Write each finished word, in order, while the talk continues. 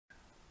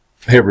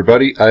Hey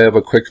everybody, I have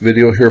a quick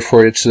video here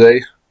for you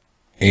today,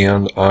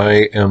 and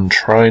I am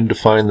trying to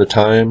find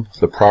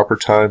the proper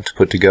time to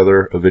put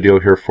together a video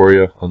here for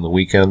you on the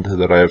weekend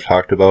that I have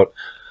talked about.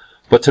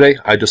 But today,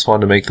 I just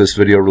wanted to make this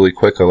video really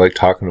quick. I like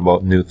talking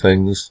about new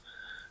things,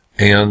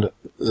 and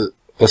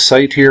a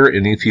site here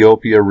in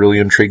Ethiopia really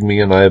intrigued me,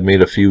 and I have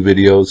made a few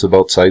videos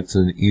about sites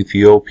in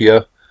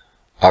Ethiopia,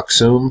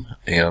 Aksum,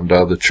 and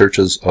the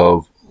churches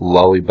of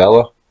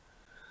Lalibela.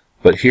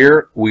 But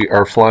here we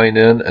are flying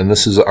in, and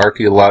this is an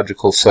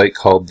archaeological site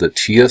called the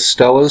Tiya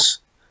Stones,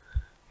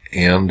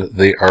 and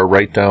they are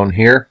right down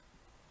here.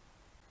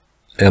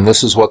 And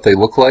this is what they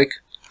look like.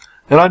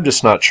 And I'm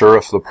just not sure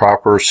if the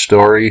proper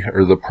story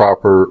or the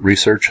proper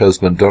research has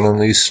been done on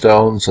these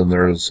stones, and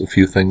there's a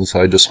few things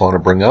I just want to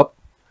bring up.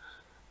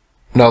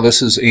 Now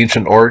this is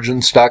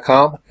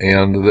ancientorigins.com,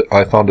 and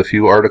I found a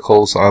few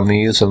articles on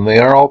these, and they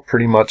are all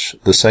pretty much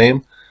the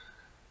same.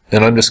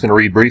 And I'm just going to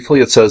read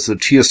briefly. It says the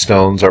Tiya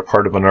Stones are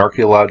part of an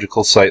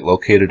archaeological site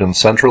located in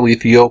central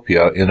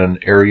Ethiopia in an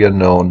area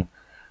known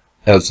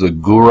as the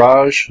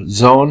Guraj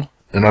Zone.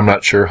 And I'm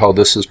not sure how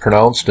this is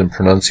pronounced, and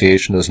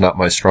pronunciation is not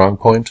my strong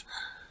point.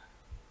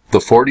 The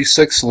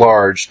 46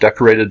 large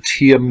decorated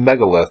Tiya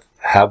megalith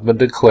have been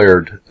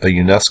declared a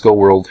UNESCO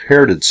World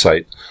Heritage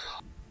Site.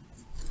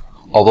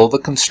 Although the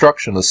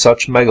construction of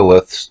such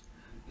megaliths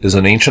is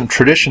an ancient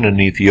tradition in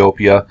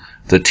Ethiopia,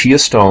 the Tiya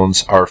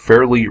Stones are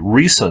fairly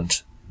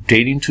recent,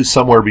 dating to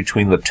somewhere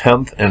between the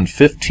 10th and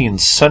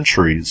 15th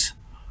centuries.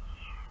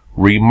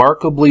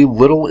 Remarkably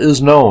little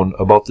is known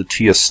about the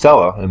Tiya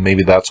Stela, and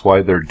maybe that's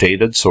why they're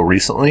dated so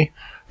recently,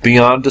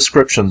 beyond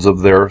descriptions of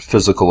their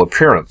physical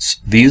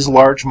appearance. These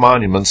large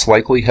monuments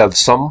likely had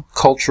some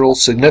cultural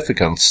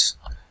significance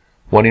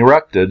when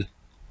erected,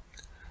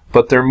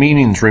 but their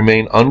meanings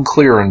remain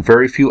unclear, and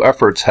very few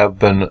efforts have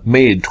been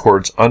made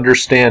towards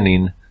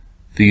understanding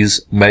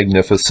these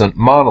magnificent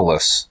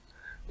monoliths.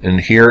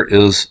 And here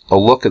is a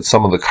look at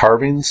some of the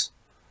carvings.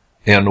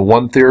 And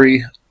one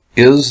theory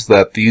is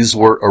that these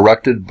were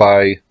erected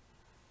by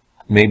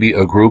maybe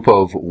a group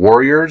of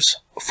warriors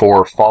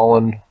for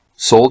fallen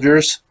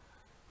soldiers.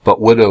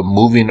 But would a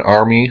moving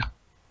army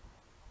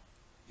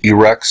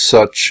erect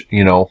such,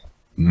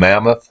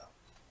 mammoth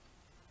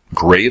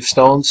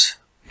gravestones,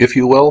 if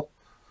you will,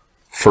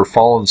 for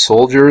fallen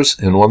soldiers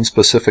in one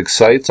specific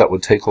site? That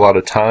would take a lot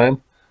of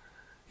time.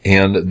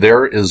 And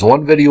there is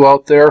one video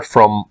out there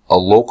from a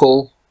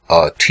local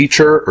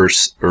teacher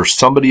or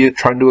somebody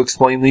trying to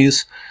explain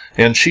these,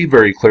 and she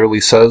very clearly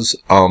says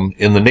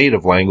in the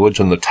native language,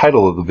 and the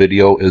title of the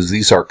video is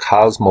 "These are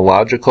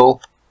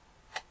cosmological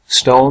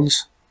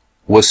stones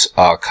with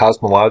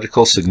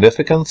cosmological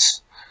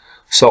significance."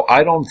 So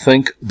I don't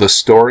think the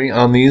story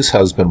on these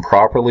has been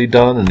properly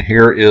done, and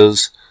here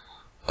is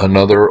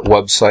another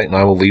website, and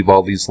I will leave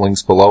all these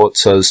links below. It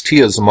says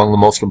Tiya is among the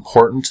most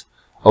important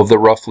of the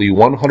roughly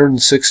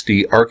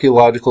 160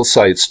 archaeological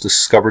sites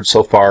discovered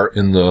so far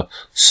in the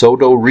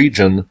Sodo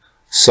region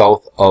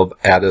south of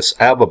Addis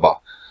Ababa.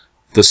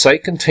 The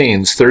site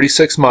contains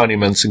 36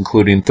 monuments,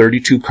 including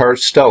 32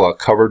 carved stela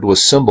covered with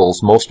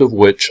symbols, most of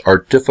which are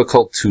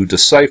difficult to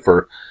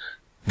decipher.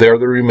 They are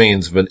the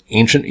remains of an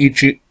ancient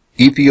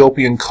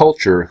Ethiopian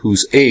culture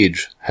whose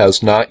age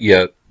has not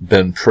yet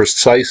been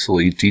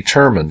precisely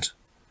determined.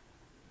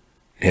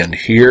 And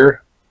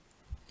here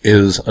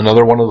is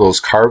another one of those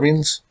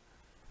carvings.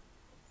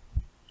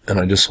 And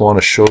I just want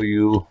to show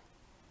you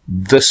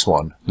this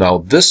one. Now,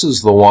 this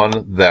is the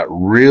one that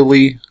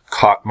really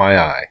caught my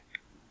eye.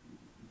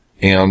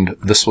 And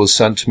this was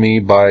sent to me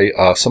by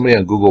somebody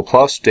on Google+.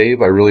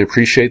 Dave, I really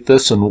appreciate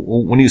this. And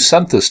when you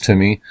sent this to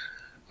me,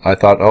 I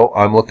thought, oh,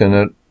 I'm looking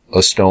at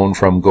a stone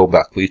from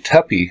Gobekli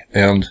Tepe.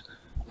 And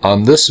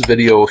on this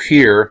video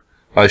here,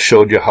 I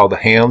showed you how the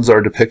hands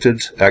are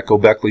depicted at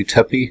Gobekli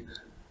Tepe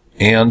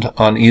and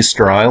on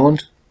Easter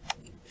Island.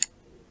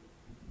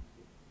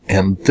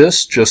 And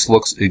this just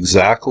looks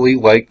exactly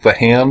like the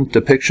hand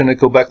depiction at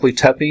Gobekli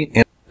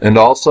Tepe, and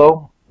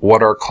also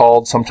what are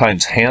called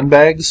sometimes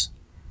handbags.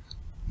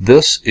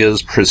 This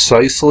is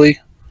precisely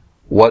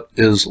what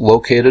is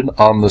located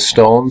on the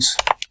stones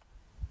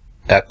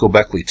at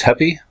Gobekli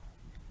Tepe.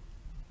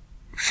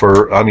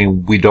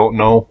 We don't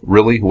know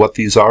really what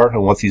these are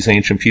and what these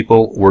ancient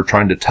people were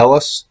trying to tell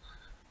us.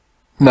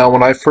 Now,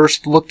 when I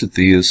first looked at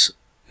these,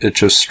 it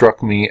just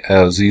struck me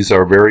as these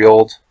are very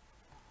old.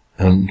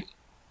 And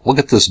look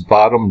at this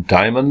bottom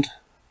diamond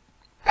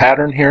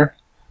pattern here,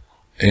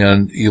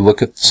 and you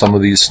look at some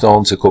of these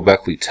stones at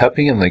Gobekli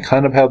Tepe, and they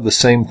kind of have the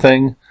same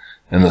thing,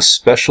 and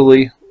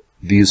especially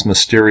these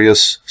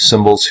mysterious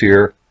symbols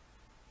here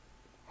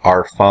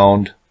are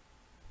found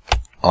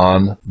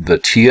on the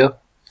Tiya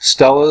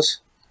stelas.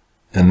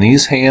 And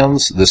these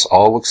hands, this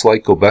all looks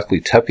like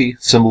Gobekli Tepe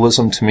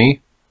symbolism to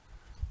me.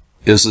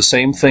 Is the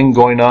same thing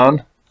going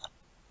on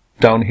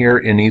down here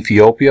in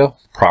Ethiopia?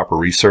 Proper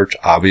research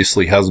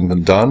obviously hasn't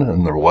been done,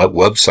 and the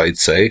websites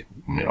say,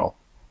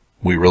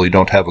 we really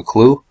don't have a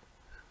clue.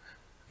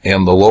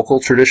 And the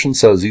local tradition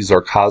says these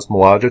are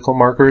cosmological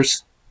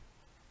markers.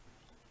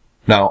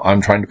 Now,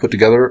 I'm trying to put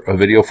together a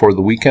video for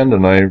the weekend,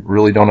 and I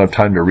really don't have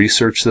time to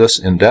research this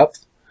in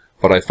depth,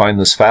 but I find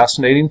this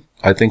fascinating.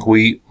 I think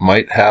we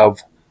might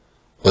have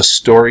a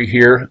story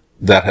here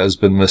that has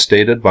been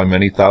misstated by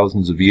many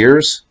thousands of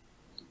years.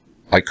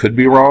 I could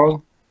be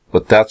wrong,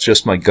 but that's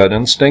just my gut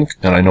instinct,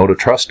 and I know to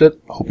trust it.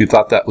 Hope you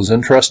thought that was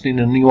interesting,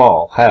 and you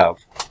all have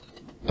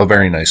a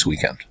very nice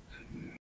weekend.